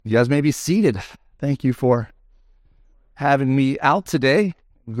You guys may be seated. Thank you for having me out today.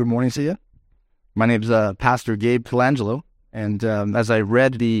 Good morning to you. My name's Pastor Gabe Colangelo, and as I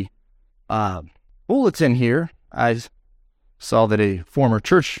read the bulletin here, I saw that a former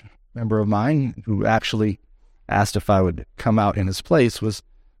church member of mine who actually asked if I would come out in his place was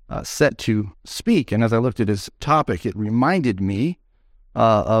set to speak. And as I looked at his topic, it reminded me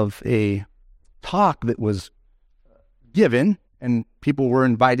of a talk that was given, and people were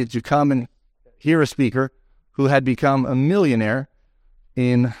invited to come and hear a speaker who had become a millionaire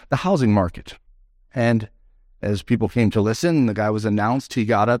in the housing market. And as people came to listen, the guy was announced. He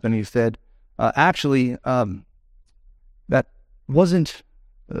got up and he said, that wasn't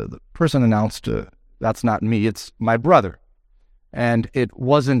the person announced, that's not me, it's my brother. And it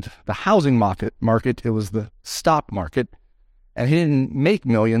wasn't the housing market, it was the stock market. And he didn't make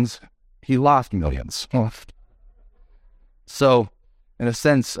millions, he lost millions. So, in a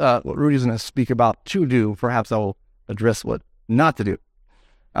sense, what Rudy's going to speak about to do, perhaps I will address what not to do.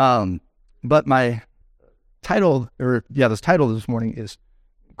 But my title, this title this morning is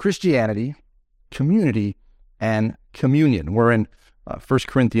Christianity, Community, and Communion. We're in 1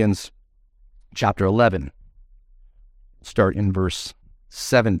 Corinthians chapter 11. Start in verse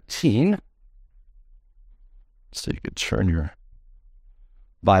 17. So you could turn your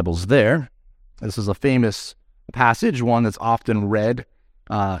Bibles there. This is a famous passage, one that's often read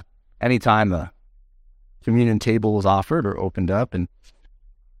anytime the communion table is offered or opened up, and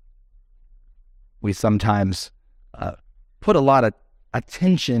we sometimes put a lot of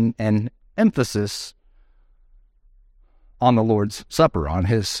attention and emphasis on the Lord's Supper, on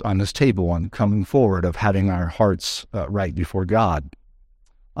his table, on coming forward, of having our hearts right before God.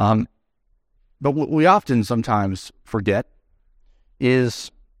 But what we often sometimes forget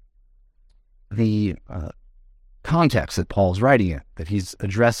is the context that Paul's writing in, that he's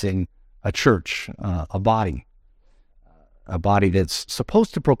addressing a church, a body that's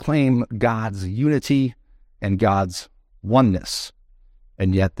supposed to proclaim God's unity and God's oneness,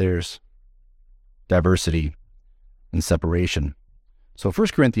 and yet there's diversity and separation. So 1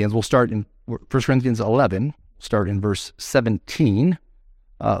 Corinthians, we'll start in 1 Corinthians 11, start in verse 17.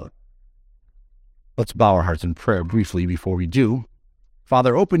 Let's bow our hearts in prayer briefly before we do.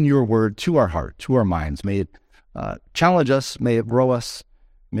 Father, open your word to our heart, to our minds. May it challenge us, may it grow us,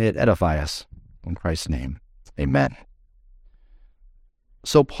 may it edify us. In Christ's name, amen.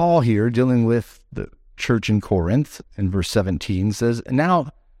 So Paul here, dealing with the church in Corinth, in verse 17, says, "Now,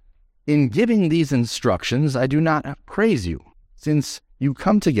 in giving these instructions, I do not praise you, since you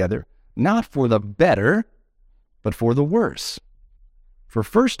come together not for the better, but for the worse. For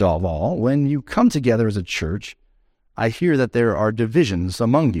first of all, when you come together as a church, I hear that there are divisions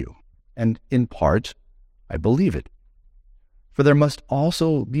among you, and in part, I believe it. For there must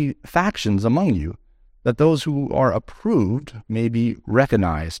also be factions among you, that those who are approved may be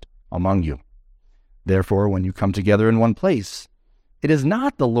recognized among you. Therefore, when you come together in one place, it is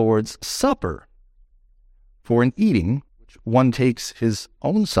not the Lord's Supper. For in eating, one takes his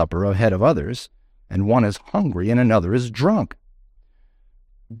own supper ahead of others, and one is hungry and another is drunk.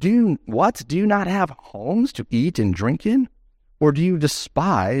 Do you not have homes to eat and drink in? Or do you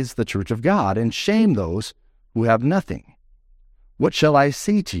despise the church of God and shame those who have nothing? What shall I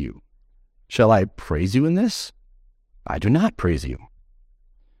say to you? Shall I praise you in this? I do not praise you.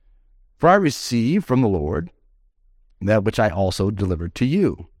 For I received from the Lord that which I also delivered to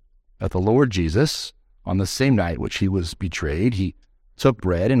you, that the Lord Jesus, on the same night which he was betrayed, he took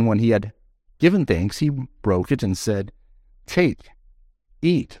bread, and when he had given thanks, he broke it and said, 'Take,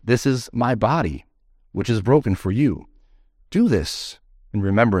 eat, this is my body, which is broken for you. Do this in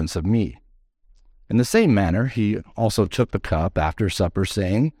remembrance of me.' In the same manner, he also took the cup after supper,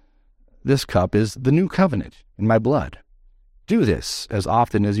 saying, 'This cup is the new covenant in my blood. Do this as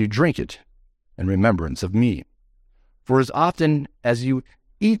often as you drink it in remembrance of me. For as often as you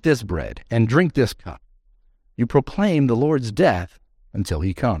eat this bread and drink this cup, you proclaim the Lord's death until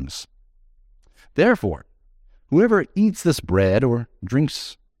he comes. Therefore, whoever eats this bread or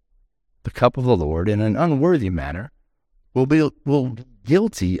drinks the cup of the Lord in an unworthy manner will be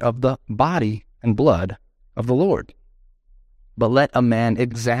guilty of the body and blood of the Lord. But let a man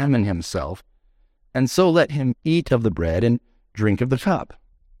examine himself, and so let him eat of the bread and drink of the cup.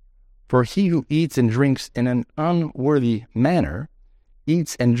 For he who eats and drinks in an unworthy manner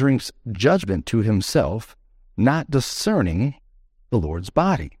eats and drinks judgment to himself, not discerning the Lord's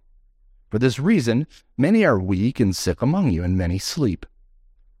body. For this reason, many are weak and sick among you, and many sleep.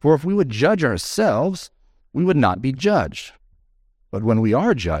 For if we would judge ourselves, we would not be judged. But when we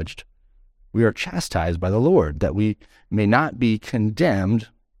are judged, we are chastised by the Lord, that we may not be condemned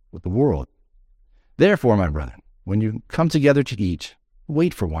with the world. Therefore, my brethren, when you come together to eat,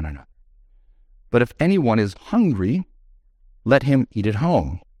 wait for one another. But if anyone is hungry, let him eat at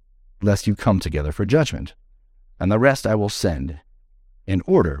home, lest you come together for judgment. And the rest I will set in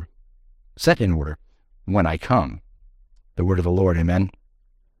order, when I come. The word of the Lord, amen.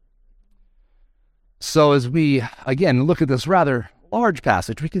 So as we, again, look at this rather large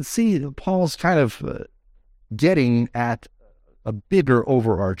passage, we can see that Paul's kind of getting at a bigger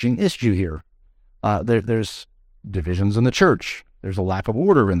overarching issue here. There's divisions in the church. There's a lack of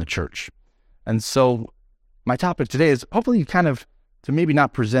order in the church. And so my topic today is hopefully kind of to maybe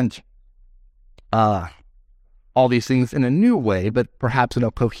not present all these things in a new way, but perhaps in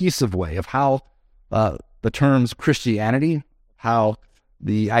a cohesive way of how the terms Christianity, how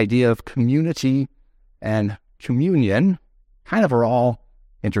the idea of community and communion kind of are all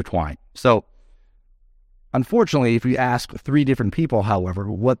intertwined. So unfortunately, if you ask 3 different people,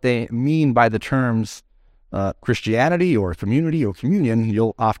 however, what they mean by the terms Christianity or community or communion,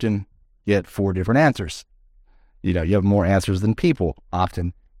 you'll often get 4 different answers. You have more answers than people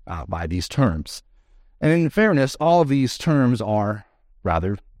often by these terms. And in fairness, all of these terms are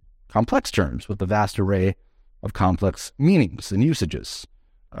rather complex terms with a vast array of complex meanings and usages.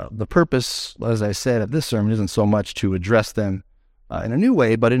 The purpose, as I said, of this sermon isn't so much to address them in a new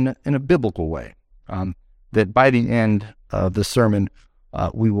way, but in a biblical way. That by the end of the sermon,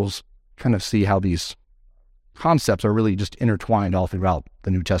 we will kind of see how these concepts are really just intertwined all throughout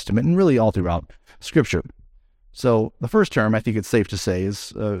the New Testament and really all throughout Scripture. So the first term, I think it's safe to say,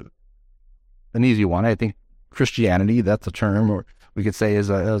 is an easy one. I think Christianity, that's a term, or we could say it's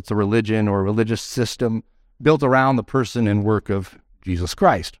a religion or a religious system built around the person and work of Jesus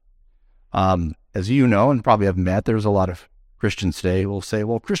Christ. As you know, and probably have met, there's a lot of Christians today who will say,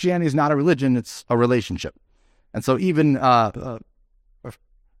 well, Christianity is not a religion, it's a relationship. And so even for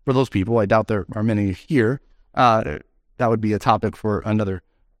those people, I doubt there are many here, that would be a topic for another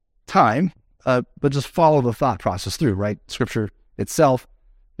time, but just follow the thought process through, right? Scripture itself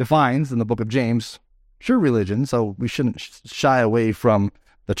defines in the book of James true religion, so we shouldn't shy away from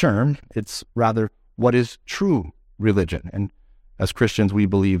the term. It's rather what is true religion. And as Christians, we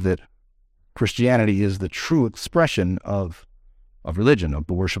believe that Christianity is the true expression of religion, of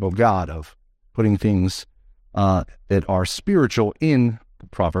the worship of God, of putting things that are spiritual in the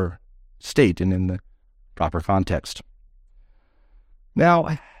proper state and in the proper context.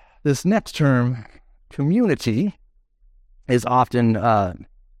 Now, this next term, community, is often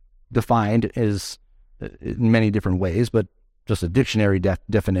defined as in many different ways, but just a dictionary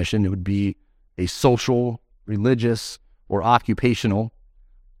definition, it would be a social, religious, or occupational,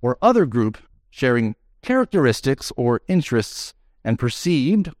 or other group sharing characteristics or interests and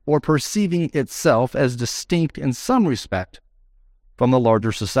perceived or perceiving itself as distinct in some respect from the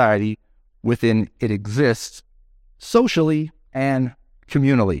larger society within it exists socially and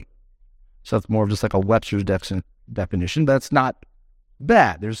communally. So that's more of just like a Webster's definition, but it's not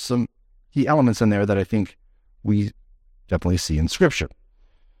bad. There's some key elements in there that I think we definitely see in Scripture.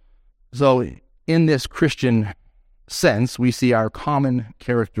 So in this Christian sense, we see our common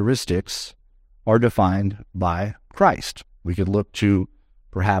characteristics are defined by Christ. We could look to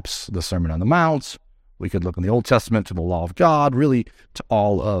perhaps the Sermon on the Mount. We could look in the Old Testament to the law of God, really to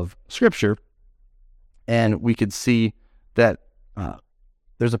all of Scripture. And we could see that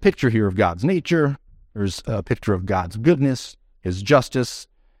there's a picture here of God's nature. There's a picture of God's goodness, His justice.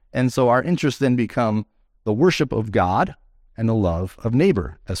 And so our interests then become the worship of God and the love of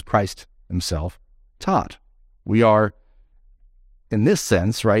neighbor, as Christ Himself taught. We are, in this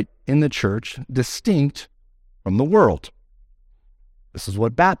sense, right, in the church, distinct from the world. This is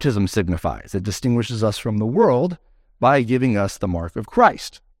what baptism signifies. It distinguishes us from the world by giving us the mark of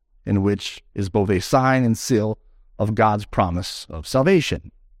Christ, in which is both a sign and seal of God's promise of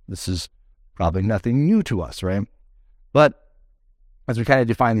salvation. This is probably nothing new to us, right? But as we kind of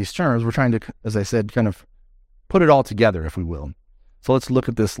define these terms, we're trying to, as I said, kind of put it all together, if we will. So let's look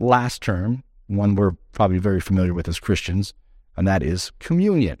at this last term, one we're probably very familiar with as Christians, and that is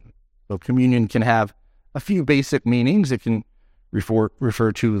communion. So communion can have a few basic meanings. It can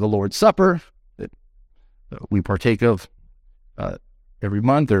refer to the Lord's Supper that we partake of every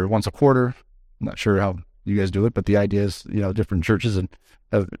month or once a quarter. I'm not sure how you guys do it, but the idea is, different churches and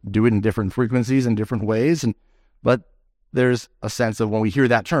do it in different frequencies and different ways. But there's a sense of when we hear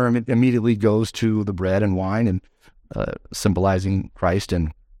that term, it immediately goes to the bread and wine and symbolizing Christ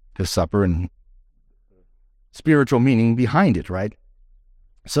and His supper and spiritual meaning behind it, right?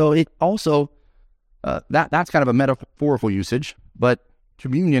 So it also, that's kind of a metaphorical usage, but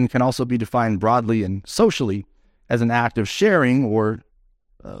communion can also be defined broadly and socially as an act of sharing or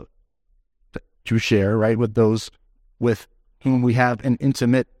to share, right, with those with whom we have an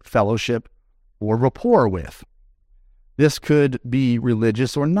intimate fellowship or rapport with. This could be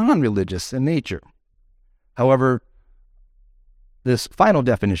religious or non-religious in nature. However, this final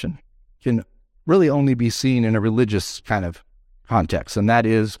definition can really only be seen in a religious kind of context, and that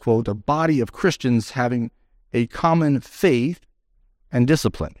is, quote, a body of Christians having a common faith and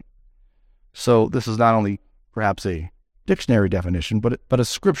discipline. So this is not only perhaps a dictionary definition, but a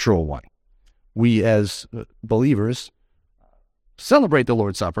scriptural one. We as believers celebrate the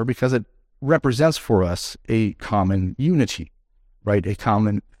Lord's Supper because it represents for us a common unity, right? A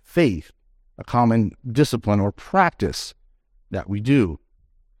common faith, a common discipline or practice that we do.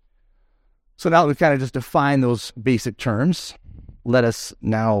 So now that we've kind of just defined those basic terms, let us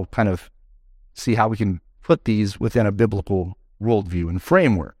now kind of see how we can put these within a biblical worldview and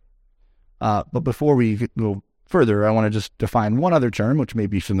framework. But before we go further, I want to just define one other term, which may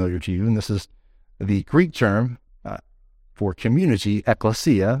be familiar to you, and this is the Greek term for community,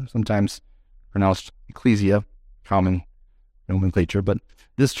 ekklesia, sometimes pronounced ecclesia, common nomenclature, but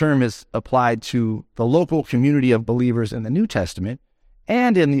this term is applied to the local community of believers in the New Testament,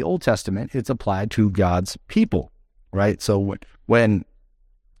 and in the Old Testament, it's applied to God's people, right? So when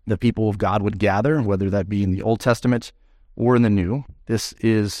the people of God would gather, whether that be in the Old Testament or in the New, this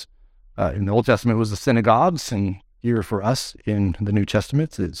is, in the Old Testament, it was the synagogues, and here for us in the New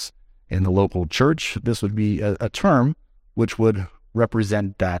Testament is in the local church. This would be a term which would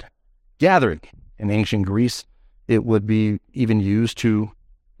represent that gathering. In ancient Greece, it would be even used to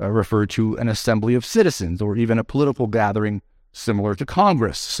refer to an assembly of citizens or even a political gathering similar to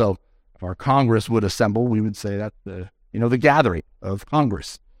Congress. So if our Congress would assemble, we would say that the gathering of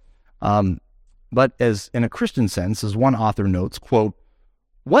Congress. But as in a Christian sense, as one author notes, quote,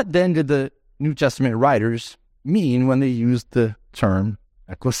 what then did the New Testament writers mean when they used the term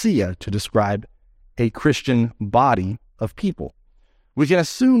ekklesia to describe a Christian body of people? We can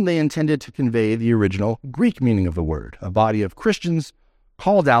assume they intended to convey the original Greek meaning of the word, a body of Christians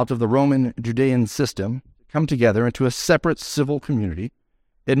called out of the Roman Judean system to come together into a separate civil community.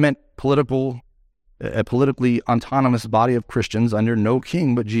 It meant a politically autonomous body of Christians under no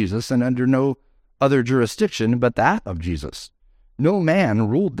king but Jesus and under no other jurisdiction but that of Jesus. No man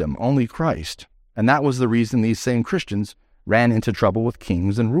ruled them, only Christ. And that was the reason these same Christians ran into trouble with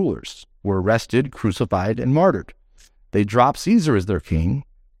kings and rulers, were arrested, crucified, and martyred. They dropped Caesar as their king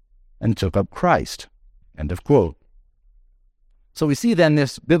and took up Christ. End of quote. So we see then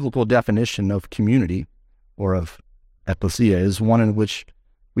this biblical definition of community, or of ekklesia, is one in which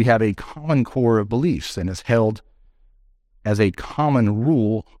we have a common core of beliefs and is held as a common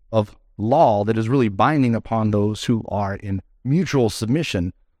rule of law that is really binding upon those who are in mutual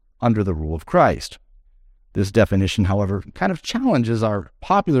submission under the rule of Christ. This definition, however, kind of challenges our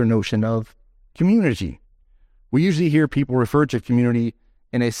popular notion of community. We usually hear people refer to community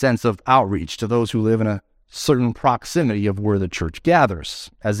in a sense of outreach to those who live in a certain proximity of where the church gathers,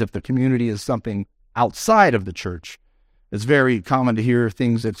 as if the community is something outside of the church. It's very common to hear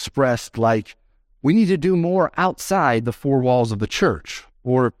things expressed like, we need to do more outside the four walls of the church,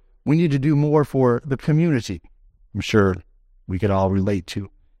 or we need to do more for the community. I'm sure we could all relate to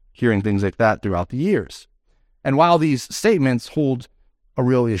hearing things like that throughout the years. And while these statements hold a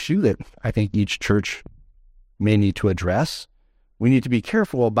real issue that I think each church may need to address, we need to be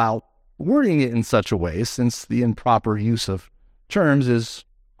careful about wording it in such a way, since the improper use of terms is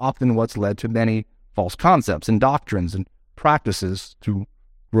often what's led to many false concepts and doctrines and practices to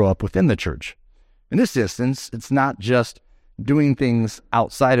grow up within the church. In this instance, it's not just doing things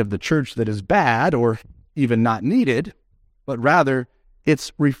outside of the church that is bad or even not needed, but rather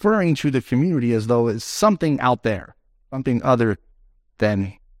it's referring to the community as though it's something out there, something other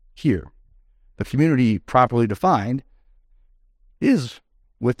than here. The community, properly defined, is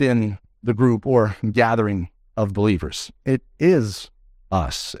within the group or gathering of believers. It is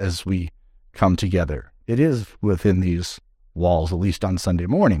us as we come together. It is within these walls, at least on Sunday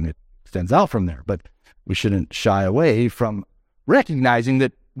morning. It extends out from there, but we shouldn't shy away from recognizing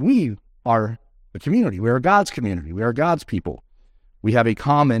that we are a community. We are God's community. We are God's people. We have a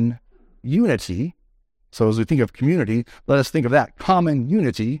common unity. So as we think of community, let us think of that common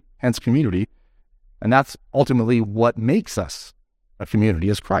unity, hence community, and that's ultimately what makes us a community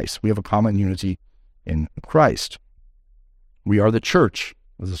as Christ. We have a common unity in Christ. We are the church,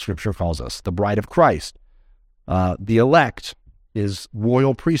 as the scripture calls us, the bride of Christ. The elect is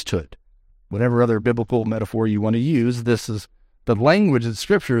royal priesthood. Whatever other biblical metaphor you want to use, this is the language that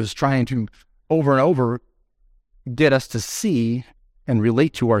scripture is trying to over and over get us to see and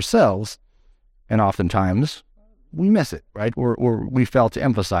relate to ourselves, and oftentimes we miss it, right? Or we fail to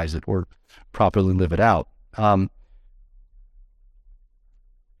emphasize it or properly live it out. And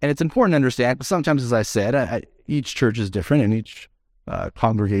it's important to understand, because sometimes, as I said, each church is different, and each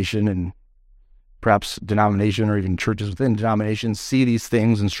congregation and perhaps denomination or even churches within denominations see these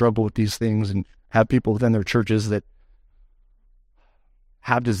things and struggle with these things and have people within their churches that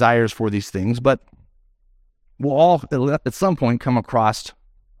have desires for these things. But we'll all at some point come across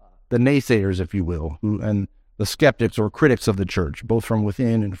the naysayers, if you will, and the skeptics or critics of the church, both from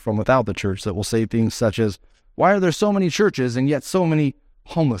within and from without the church, that will say things such as, why are there so many churches and yet so many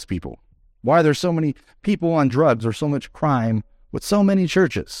homeless people? Why are there so many people on drugs or so much crime with so many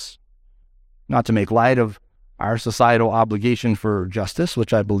churches? Not to make light of our societal obligation for justice,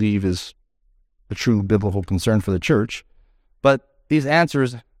 which I believe is the true biblical concern for the church, but these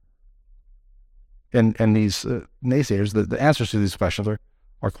answers and these naysayers, the answers to these questions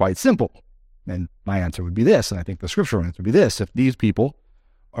are quite simple. And my answer would be this, and I think the scriptural answer would be this: if these people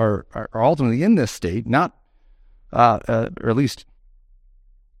are ultimately in this state, not, or at least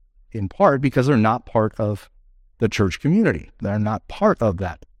in part, because they're not part of the church community. They're not part of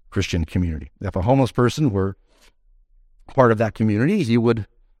that Christian community. If a homeless person were part of that community, he would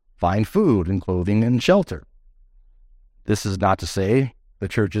find food and clothing and shelter. This is not to say the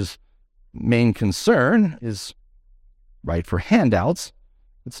church's main concern is right for handouts.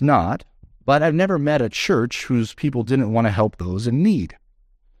 It's not. But I've never met a church whose people didn't want to help those in need.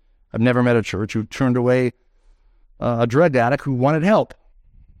 I've never met a church who turned away a drug addict who wanted help.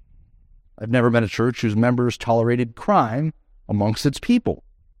 I've never met a church whose members tolerated crime amongst its people.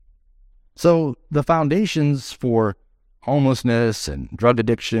 So the foundations for homelessness and drug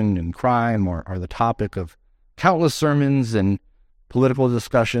addiction and crime are the topic of countless sermons and political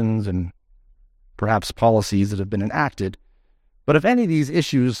discussions and perhaps policies that have been enacted. But if any of these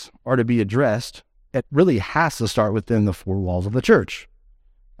issues are to be addressed, it really has to start within the four walls of the church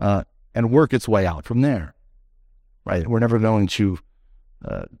and work its way out from there. Right? We're never going to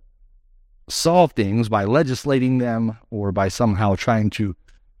solve things by legislating them or by somehow trying to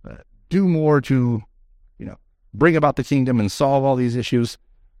do more to, bring about the kingdom and solve all these issues.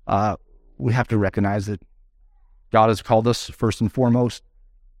 We have to recognize that God has called us first and foremost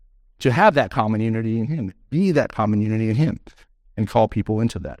to have that common unity in Him, be that common unity in Him, and call people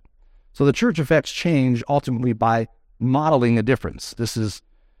into that. So the church affects change ultimately by modeling a difference. This is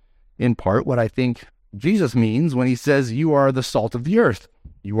in part what I think Jesus means when He says, you are the salt of the earth.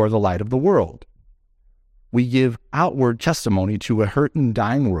 You are the light of the world. We give outward testimony to a hurt and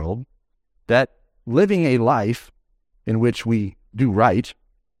dying world that living a life in which we do right,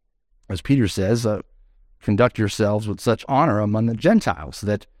 as Peter says, conduct yourselves with such honor among the Gentiles,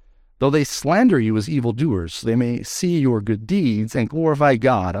 that though they slander you as evildoers, they may see your good deeds and glorify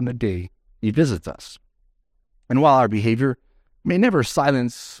God on the day He visits us. And while our behavior may never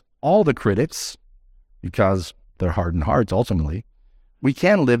silence all the critics, because they're hardened hearts ultimately, we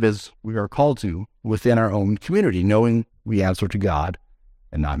can live as we are called to within our own community, knowing we answer to God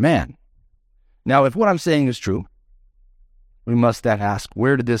and not man. Now, if what I'm saying is true, we must then ask,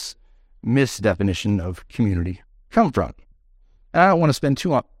 where did this misdefinition of community come from? And I don't want to spend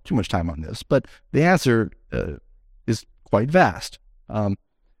too much time on this, but the answer is quite vast.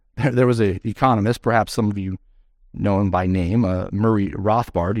 There was an economist, perhaps some of you know him by name, Murray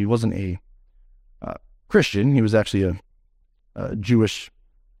Rothbard. He wasn't a Christian. He was actually a Jewish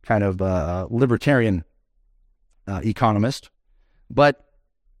kind of libertarian economist. But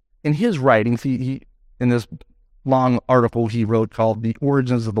in his writings, he in this long article he wrote called The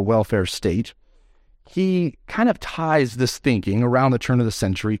Origins of the Welfare State, he kind of ties this thinking around the turn of the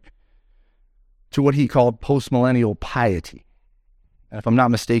century to what he called postmillennial piety. And if I'm not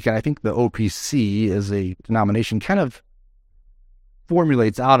mistaken, I think the OPC as a denomination kind of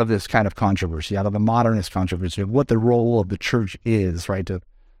formulates out of this kind of controversy, out of the modernist controversy of what the role of the church is, right,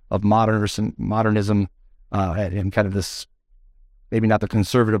 of modernism and kind of this, maybe not the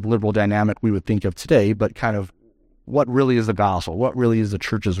conservative liberal dynamic we would think of today, but kind of what really is the gospel, what really is the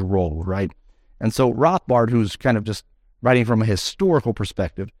church's role, right? And so Rothbard, who's kind of just writing from a historical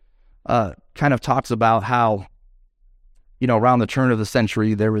perspective, kind of talks about how, around the turn of the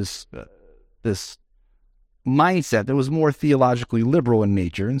century, there was this mindset that was more theologically liberal in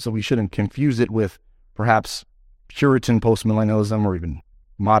nature, and so we shouldn't confuse it with perhaps Puritan postmillennialism or even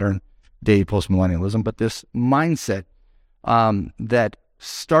modern-day postmillennialism, but this mindset that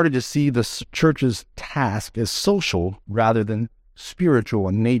started to see the church's task as social rather than spiritual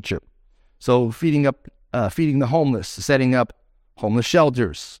in nature. So feeding the homeless, setting up homeless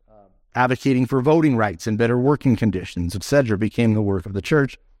shelters, advocating for voting rights and better working conditions, etc., became the work of the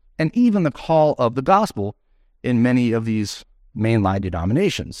church. And even the call of the gospel in many of these mainline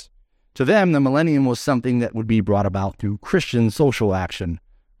denominations. To them, the millennium was something that would be brought about through Christian social action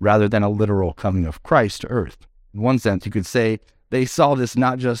rather than a literal coming of Christ to earth. In one sense, you could say they saw this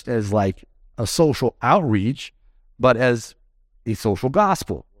not just as like a social outreach, but as a social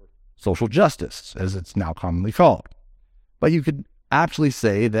gospel, social justice, as it's now commonly called. But you could actually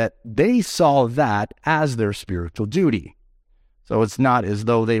say that they saw that as their spiritual duty. So it's not as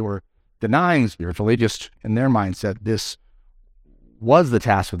though they were denying spiritual. They just, in their mindset, this was the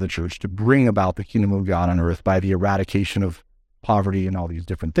task of the church to bring about the kingdom of God on earth by the eradication of poverty and all these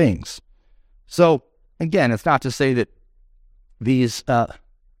different things. So again, it's not to say that these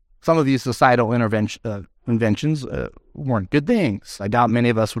some of these societal inventions weren't good things. I doubt many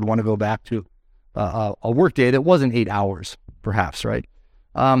of us would want to go back to a workday that wasn't 8 hours, perhaps, right?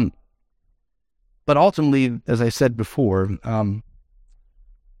 But ultimately, as I said before,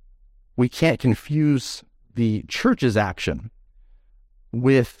 we can't confuse the church's action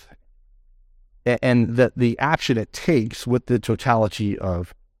with and the action it takes with the totality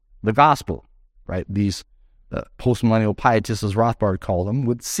of the gospel, right? These postmillennial pietists, as Rothbard called them,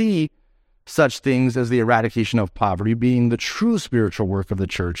 would see such things as the eradication of poverty being the true spiritual work of the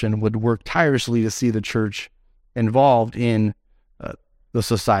church, and would work tirelessly to see the church involved in the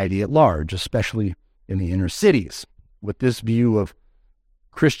society at large, especially in the inner cities. With this view of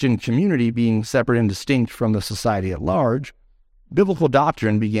Christian community being separate and distinct from the society at large, biblical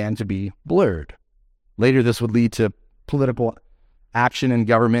doctrine began to be blurred. Later, this would lead to political action in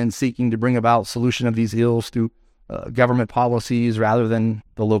government seeking to bring about solution of these ills through government policies rather than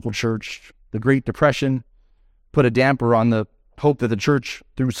the local church. The Great Depression put a damper on the hope that the church,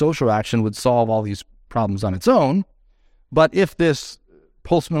 through social action, would solve all these problems on its own. But if this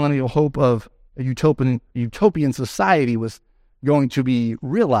postmillennial hope of a utopian society was going to be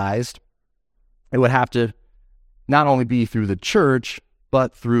realized, it would have to not only be through the church,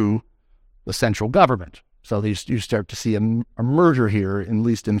 but through the central government. So you start to see a merger here, at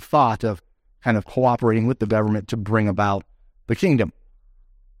least in thought, of kind of cooperating with the government to bring about the kingdom.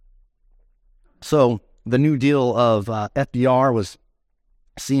 So the New Deal of FDR was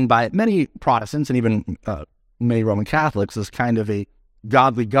seen by many Protestants and even many Roman Catholics as kind of a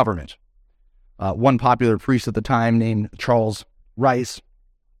godly government. One popular priest at the time named Charles Rice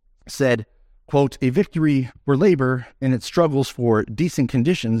said, quote, "A victory for labor in its struggles for decent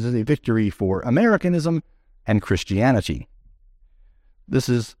conditions is a victory for Americanism and Christianity." This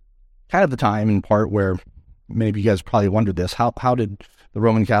is kind of the time, in part, where many of you guys probably wondered this. How did the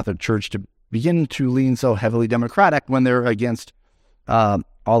Roman Catholic Church to begin to lean so heavily democratic when they're against all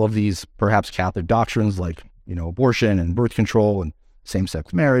of these perhaps Catholic doctrines like, abortion and birth control and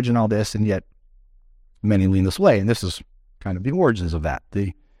same-sex marriage and all this, and yet many lean this way. And this is kind of the origins of that.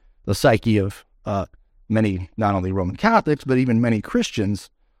 The psyche of many, not only Roman Catholics, but even many Christians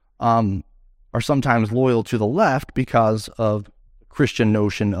are sometimes loyal to the left because of the Christian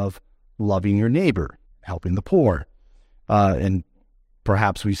notion of loving your neighbor, helping the poor. And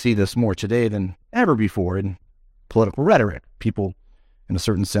perhaps we see this more today than ever before in political rhetoric. People, in a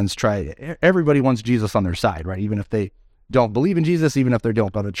certain sense, everybody wants Jesus on their side, right? Even if they don't believe in Jesus, even if they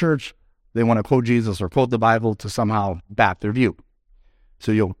don't go to church, they want to quote Jesus or quote the Bible to somehow back their view.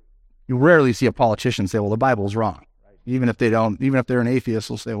 So you rarely see a politician say, well, the Bible's wrong. Even if they're an atheist,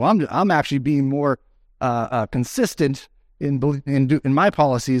 they'll say, well, I'm actually being more consistent in my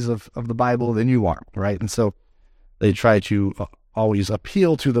policies of the Bible than you are, right? And so they try to always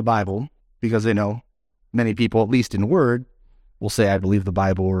appeal to the Bible because they know many people, at least in word, will say, I believe the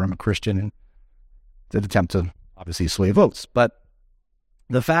Bible, or I'm a Christian, and to attempt to obviously sway votes. But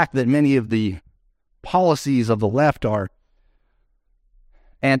the fact that many of the policies of the left are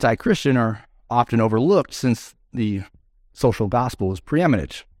anti-Christian are often overlooked since the social gospel is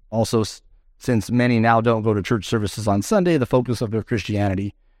preeminent. Also, since many now don't go to church services on Sunday, the focus of their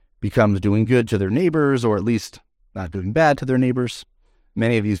Christianity becomes doing good to their neighbors, or at least not doing bad to their neighbors.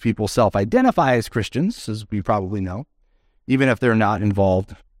 Many of these people self-identify as Christians, as we probably know, even if they're not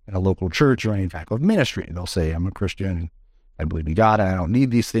involved in a local church or any type of ministry. They'll say, I'm a Christian, I believe in God, and I don't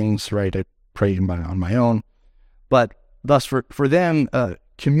need these things, right? I pray on my own. But thus, for them,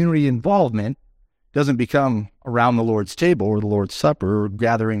 community involvement doesn't become around the Lord's table or the Lord's Supper or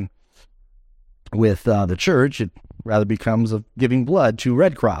gathering with the church. It rather becomes of giving blood to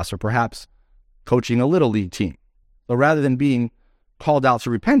Red Cross or perhaps coaching a little league team. So rather than being called out to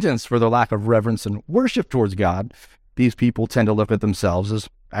repentance for their lack of reverence and worship towards God, these people tend to look at themselves as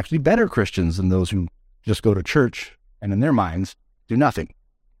actually better Christians than those who just go to church and in their minds do nothing.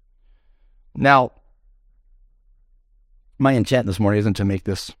 Now, my intent this morning isn't to make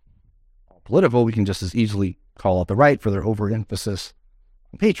this political, we can just as easily call out the right for their overemphasis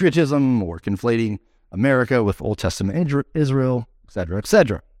on patriotism or conflating America with Old Testament Israel, etc.,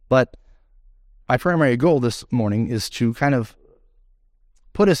 etc. But my primary goal this morning is to kind of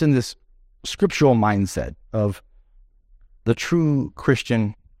put us in this scriptural mindset of the true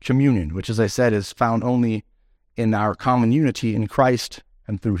Christian communion, which, as I said, is found only in our common unity in Christ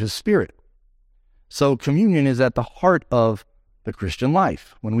and through His Spirit. So communion is at the heart of the Christian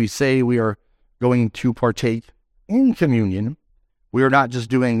life. When we say we are going to partake in communion, we are not just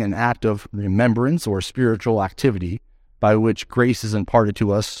doing an act of remembrance or spiritual activity by which grace is imparted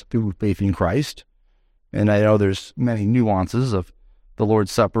to us through faith in Christ. And I know there's many nuances of the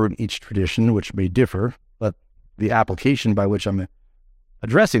Lord's Supper in each tradition which may differ, but the application by which I'm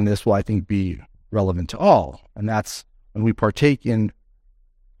addressing this will, I think, be relevant to all. And that's when we partake in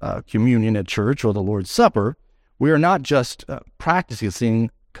communion at church or the Lord's Supper, we are not just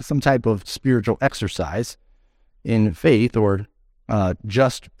practicing some type of spiritual exercise in faith or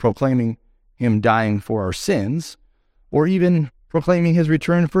just proclaiming Him dying for our sins, or even proclaiming His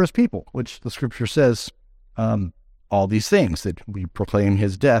return for His people, which the Scripture says all these things, that we proclaim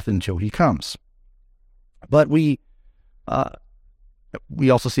His death until He comes. But we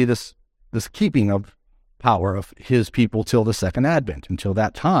also see this keeping of power of His people till the second advent. Until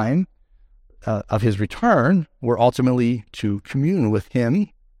that time of His return, we're ultimately to commune with Him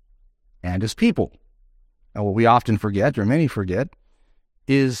and His people. Now, what we often forget, or many forget,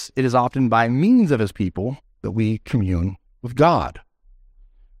 is it is often by means of His people that we commune with God.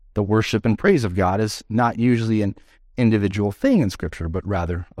 The worship and praise of God is not usually an individual thing in Scripture, but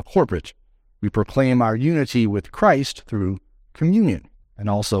rather a corporate. We proclaim our unity with Christ through communion, and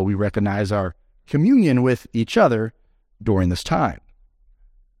also we recognize our communion with each other during this time.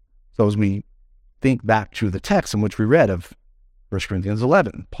 So as we think back to the text in which we read of 1 Corinthians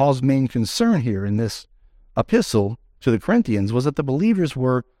 11, Paul's main concern here in this epistle to the Corinthians was that the believers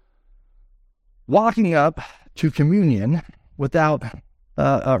were walking up to communion without,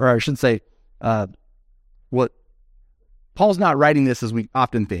 or I should say, what Paul's not writing this as we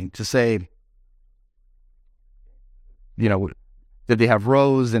often think, to say, did they have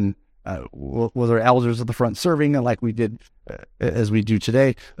rows and were there elders at the front serving like we did, as we do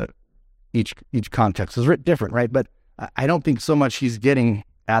today? Each context is different, right? But I don't think so much he's getting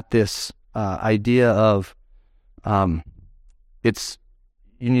at this idea of you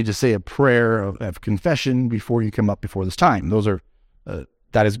need to say a prayer of confession before you come up before this time. Those are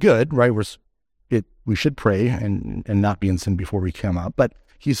that is good, right? We should pray and not be in sin before we come up. But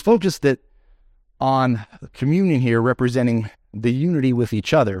he's focused on communion here, representing the unity with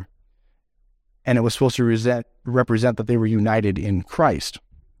each other, and it was supposed to represent that they were united in Christ.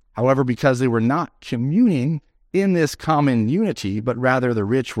 However, because they were not communing in this common unity, but rather the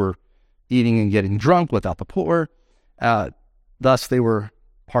rich were eating and getting drunk without the poor, thus they were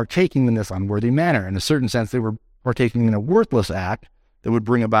partaking in this unworthy manner. In a certain sense, they were partaking in a worthless act that would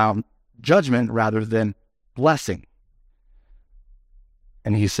bring about judgment rather than blessing.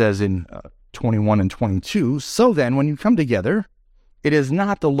 And he says in 21 and 22, "So then, when you come together, it is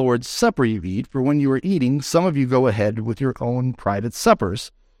not the Lord's Supper you eat, for when you are eating, some of you go ahead with your own private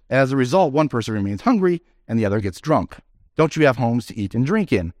suppers. As a result, one person remains hungry and the other gets drunk. Don't you have homes to eat and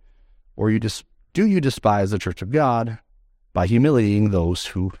drink in? Or do you despise the church of God by humiliating those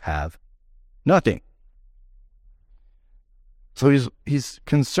who have nothing?" So he's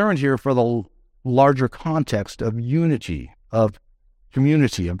concerned here for the larger context of unity, of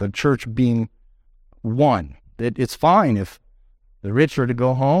community, of the church being one. That it's fine if the rich are to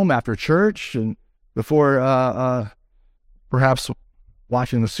go home after church and before perhaps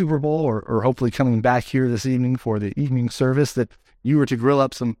watching the Super Bowl or hopefully coming back here this evening for the evening service, that you were to grill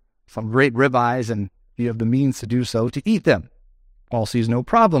up some great ribeyes and you have the means to do so, to eat them. Paul sees no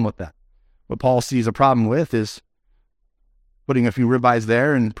problem with that. What Paul sees a problem with is putting a few ribeyes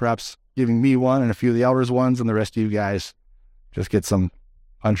there and perhaps giving me one and a few of the elders ones, and the rest of you guys just get some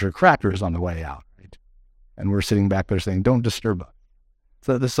punch or crackers on the way out, right? And we're sitting back there saying, don't disturb us.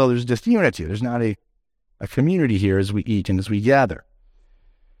 So there's just unity. There's not a community here as we eat and as we gather.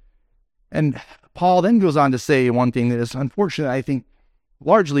 And Paul then goes on to say one thing that is unfortunately, I think,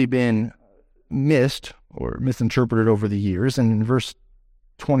 largely been missed or misinterpreted over the years. And in verse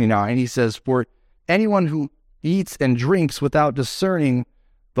 29, he says, "For anyone who eats and drinks without discerning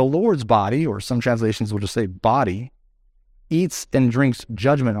the Lord's body," or some translations will just say body, "eats and drinks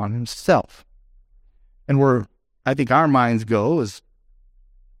judgment on himself." And where I think our minds go as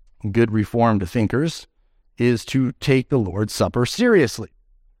good Reformed thinkers is to take the Lord's Supper seriously,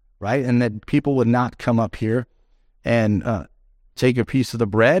 right? And that people would not come up here and take a piece of the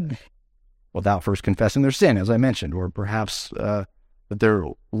bread without first confessing their sin, as I mentioned, or perhaps that their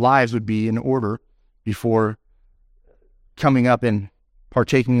lives would be in order before coming up and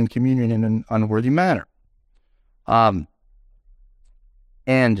partaking in communion in an unworthy manner.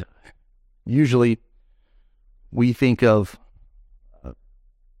 And usually we think of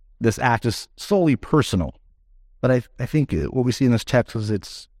this act as solely personal, but I think what we see in this text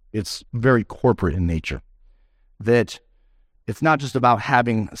is it's very corporate in nature, that it's not just about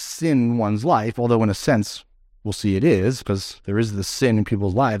having sin in one's life, although in a sense we'll see it is, because there is this sin in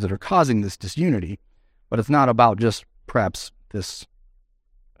people's lives that are causing this disunity, but it's not about just perhaps this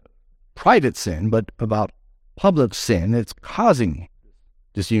private sin, but about public sin that's causing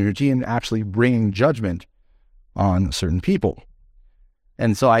disunity and actually bringing judgment on certain people.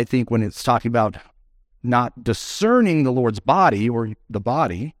 And so I think when it's talking about not discerning the Lord's body or the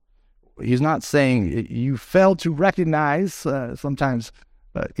body, he's not saying you fail to recognize, sometimes,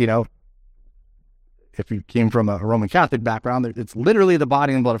 if you came from a Roman Catholic background, it's literally the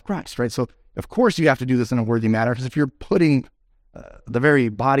body and blood of Christ, right? So of course you have to do this in a worthy manner, because if you're putting the very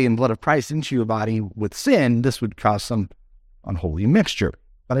body and blood of Christ into your body with sin, this would cause some unholy mixture.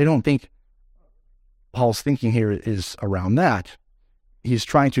 But I don't think Paul's thinking here is around that. He's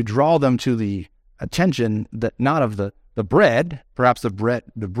trying to draw them to the attention that not of the bread, perhaps the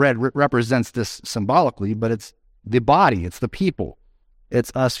bread represents this symbolically, but it's the body, it's the people,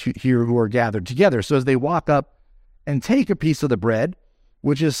 it's us here who are gathered together. So as they walk up and take a piece of the bread,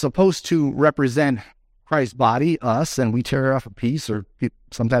 which is supposed to represent Christ's body, us, and we tear off a piece, or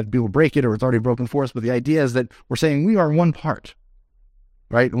sometimes people break it, or it's already broken for us, but the idea is that we're saying we are one part,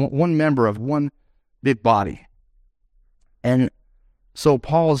 right? One member of one big body. And so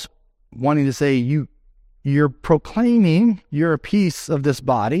Paul's wanting to say, you're proclaiming you're a piece of this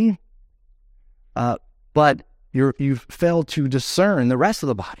body, but you've failed to discern the rest of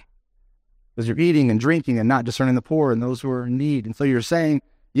the body, because you're eating and drinking and not discerning the poor and those who are in need. And so you're saying,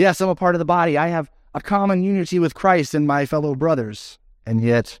 yes, I'm a part of the body. I have a common unity with Christ and my fellow brothers, and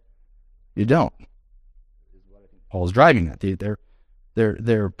yet you don't. Paul's driving that.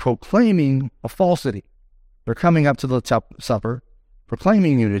 They're proclaiming a falsity. They're coming up to the supper,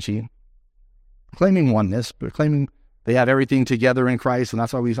 proclaiming unity, proclaiming oneness, proclaiming they have everything together in Christ, and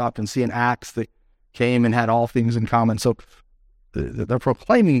that's why we often see in Acts that came and had all things in common. So they're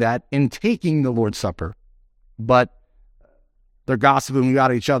proclaiming that in taking the Lord's Supper, but they're gossiping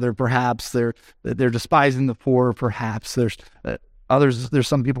about each other, perhaps. They're despising the poor, perhaps. There's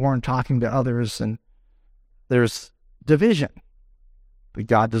some people who aren't talking to others, and there's division that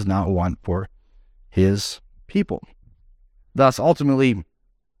God does not want for his people. Thus, ultimately,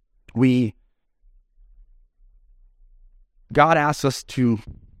 God asks us to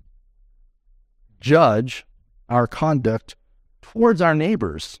judge our conduct towards our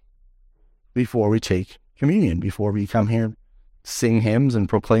neighbors before we take communion, before we come here, sing hymns and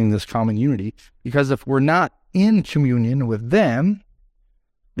proclaim this common unity. Because if we're not in communion with them,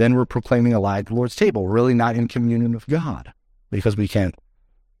 then we're proclaiming a lie at the Lord's table. We're really not in communion with God, because we can't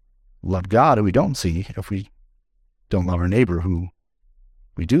love God who we don't see if we don't love our neighbor who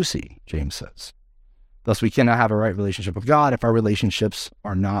we do see, James says. Thus, we cannot have a right relationship with God if our relationships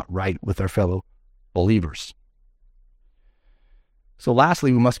are not right with our fellow believers. So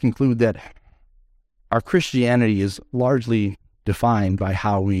lastly, we must conclude that our Christianity is largely defined by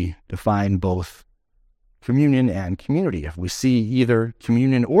how we define both communion and community. If we see either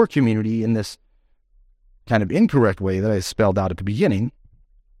communion or community in this kind of incorrect way that I spelled out at the beginning,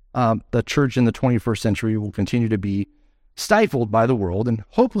 the church in the 21st century will continue to be stifled by the world and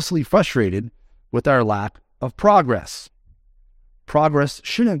hopelessly frustrated with our lack of progress. Progress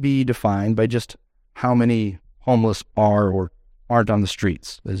shouldn't be defined by just how many homeless are or aren't on the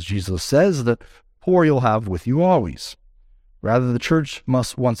streets. As Jesus says, the poor you'll have with you always. Rather, the church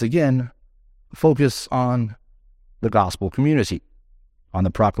must once again focus on the gospel community, on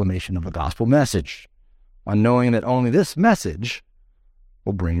the proclamation of the gospel message, on knowing that only this message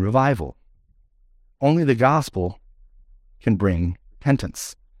will bring revival. Only the gospel can bring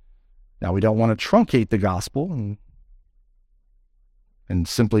repentance. Now, we don't want to truncate the gospel and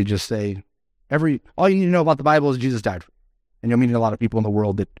simply just say, all you need to know about the Bible is Jesus died for you. And you'll meet a lot of people in the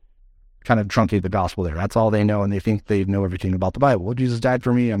world that kind of truncate the gospel there. That's all they know, and they think they know everything about the Bible. Well, Jesus died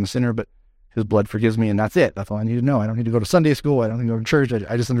for me, I'm a sinner, but his blood forgives me, and that's it. That's all I need to know. I don't need to go to Sunday school. I don't need to go to church.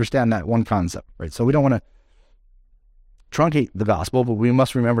 I just understand that one concept, right? So we don't want to truncate the gospel, but we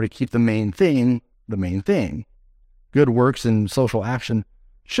must remember to keep the main thing the main thing. Good works and social action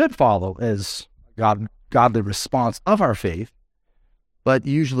should follow as godly response of our faith, but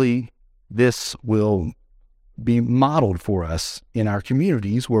usually this will be modeled for us in our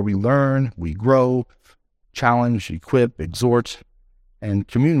communities where we learn, we grow, challenge, equip, exhort, and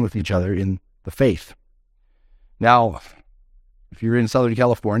commune with each other in the faith. Now, if you're in Southern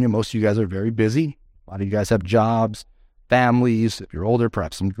California, most of you guys are very busy. A lot of you guys have jobs, families. If you're older,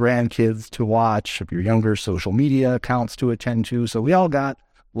 perhaps some grandkids to watch. If you're younger, social media accounts to attend to. So we all got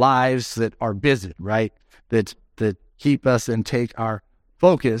lives that are busy, right? That keep us and take our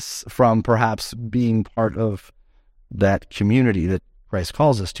focus from perhaps being part of that community that Christ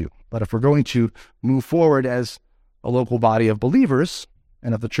calls us to. But if we're going to move forward as a local body of believers,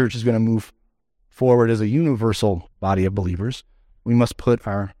 and if the church is going to move forward as a universal body of believers, we must put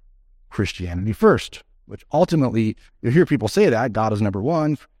our Christianity first, which ultimately, you hear people say that, God is number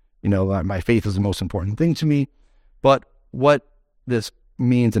one, my faith is the most important thing to me. But what this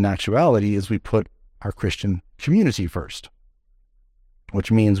means in actuality is we put our Christian community first,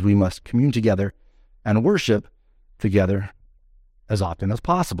 which means we must commune together and worship together as often as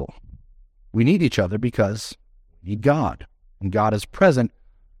possible. We need each other because we need God, and God is present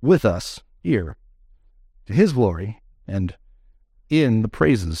with us here to His glory and in the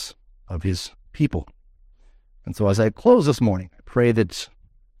praises of His people. And so as I close this morning, I pray that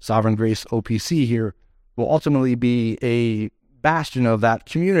Sovereign Grace OPC here will ultimately be a bastion of that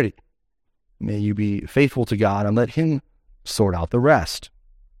community. May you be faithful to God and let Him sort out the rest.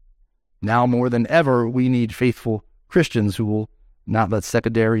 Now more than ever, we need faithful Christians who will not let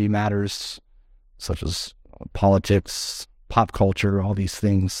secondary matters such as politics, pop culture, all these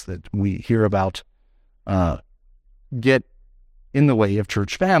things that we hear about get in the way of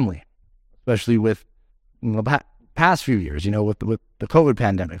church family, especially with the past few years, with the COVID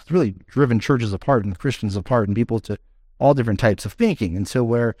pandemic. It's really driven churches apart and Christians apart and people to all different types of thinking until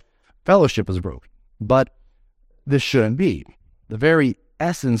where fellowship is broken. But this shouldn't be. The very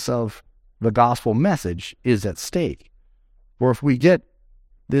essence of the gospel message is at stake. For if we get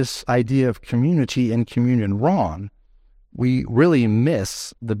this idea of community and communion wrong, we really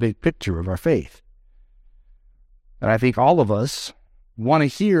miss the big picture of our faith. And I think all of us want to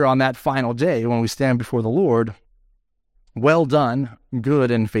hear on that final day when we stand before the Lord, "Well done, good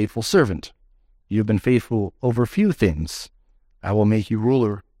and faithful servant. You have been faithful over few things. I will make you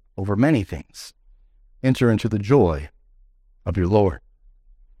ruler over many things. Enter into the joy of your Lord."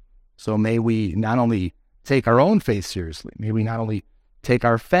 So may we not only take our own faith seriously, may we not only take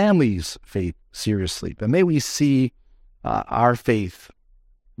our family's faith seriously, but may we see our faith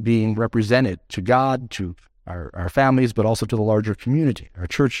being represented to God, to our families, but also to the larger community, our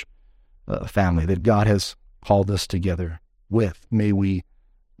church family that God has called us together with. May we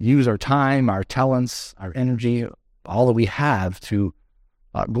use our time, our talents, our energy, all that we have to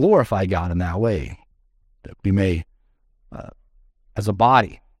glorify God in that way, that we may, as a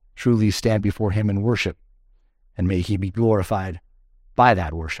body, truly stand before Him in worship, and may He be glorified by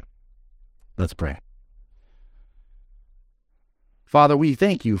that worship. Let's pray. Father, we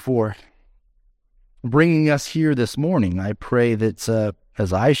thank You for bringing us here this morning. I pray that,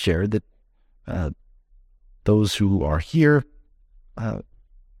 as I shared, that those who are here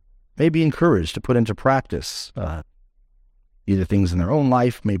may be encouraged to put into practice either things in their own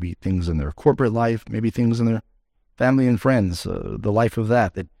life, maybe things in their corporate life, maybe things in their family and friends, the life of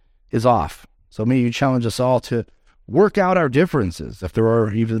that is off. So may You challenge us all to work out our differences, if there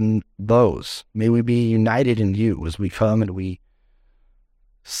are even those. May we be united in You as we come and we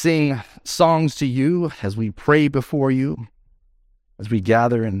sing songs to You, as we pray before You, as we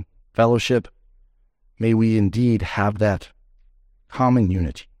gather in fellowship. May we indeed have that common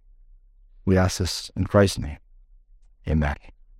unity. We ask this in Christ's name. Amen.